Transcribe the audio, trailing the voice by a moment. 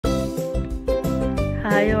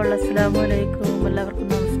Hi അസ്സലാമലൈക്കും, എല്ലാവർക്കും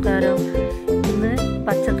നമസ്കാരം. ഇന്ന്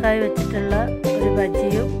പച്ചക്കായ വെച്ചിട്ടുള്ള ഒരു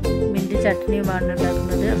ബജിയും മിൻറ്റ് ചട്നിയുമാണ്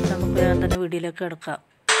ഉണ്ടാക്കുന്നത്. അപ്പോൾ നമുക്ക് വേഗം തന്നെ വീഡിയോയിലേക്ക് കിടക്കാം.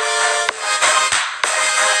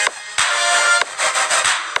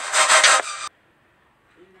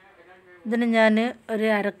 ഇതിന് ഞാൻ ഒരു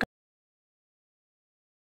അരക്ക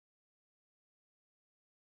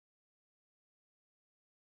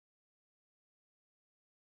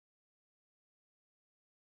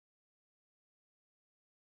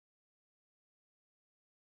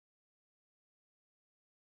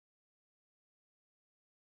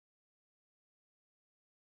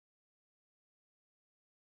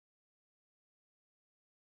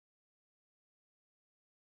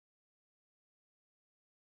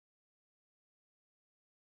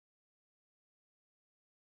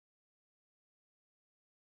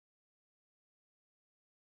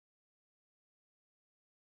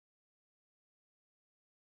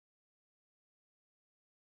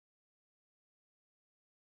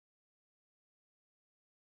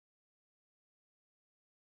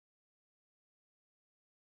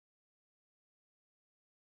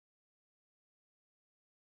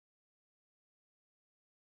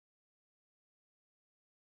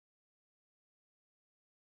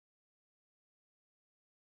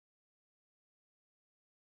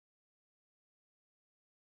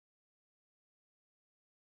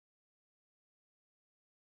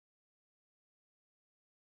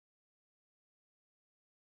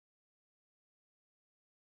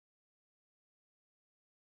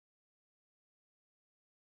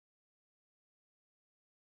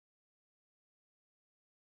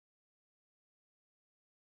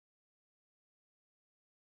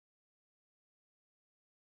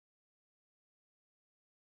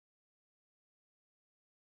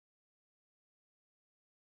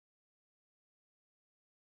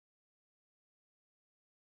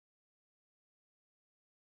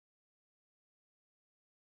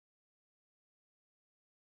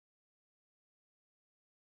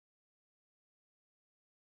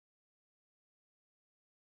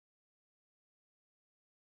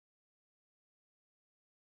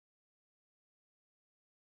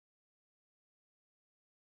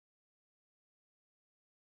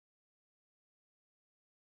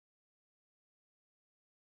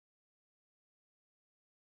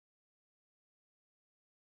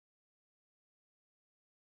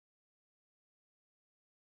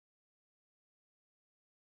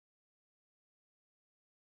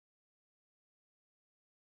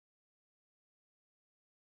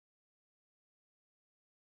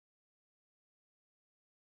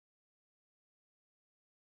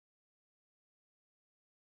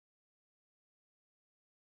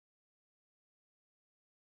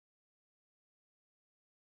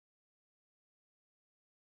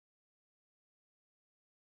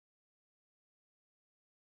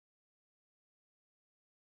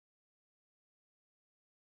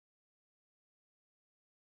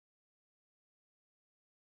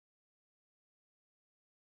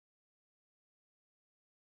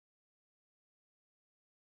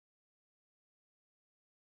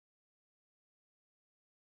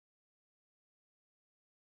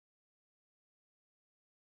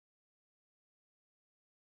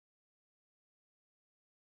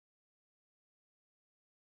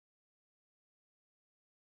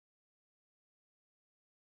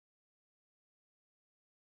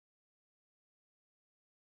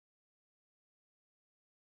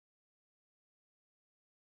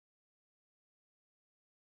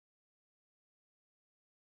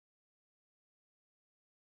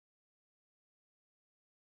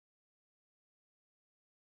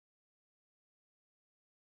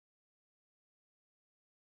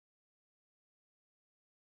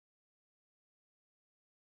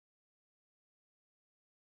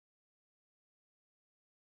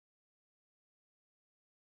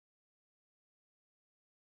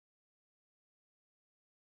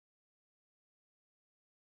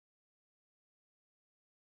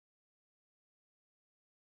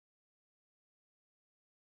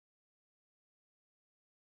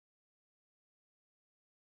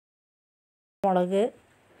മുളക്,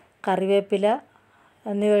 കറിവേപ്പില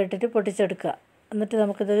എന്നിവ ഇട്ടിട്ട് പൊട്ടിച്ചെടുക്കുക. എന്നിട്ട്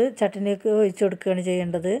നമുക്കിത് ചട്നിക്ക് ഒഴിച്ചു കൊടുക്കുകയാണ്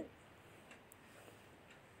ചെയ്യേണ്ടത്.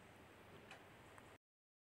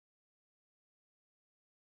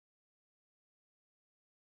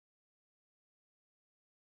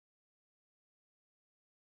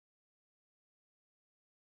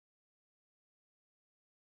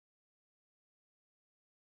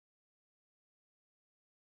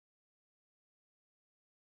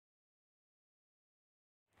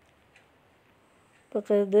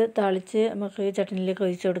 ഇപ്പോൾ ഇത് താളിച്ച് നമുക്ക് ചട്നിയിലേക്ക്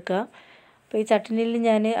ഒഴിച്ചു കൊടുക്കാം. അപ്പോൾ ഈ ചട്നിയിൽ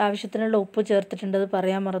ഞാൻ ആവശ്യത്തിനുള്ള ഉപ്പ് ചേർത്തിട്ടുണ്ട്, അത്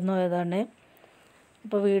പറയാൻ മറന്നു പോയതാണ്.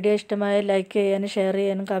 അപ്പോൾ വീഡിയോ ഇഷ്ടമായ ലൈക്ക് ചെയ്യാനും ഷെയർ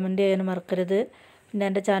ചെയ്യാനും കമൻറ്റ് ചെയ്യാനും മറക്കരുത്. പിന്നെ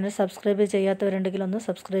എൻ്റെ ചാനൽ സബ്സ്ക്രൈബ് ചെയ്യാത്തവരുണ്ടെങ്കിൽ ഒന്ന്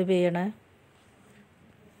സബ്സ്ക്രൈബ് ചെയ്യണേ.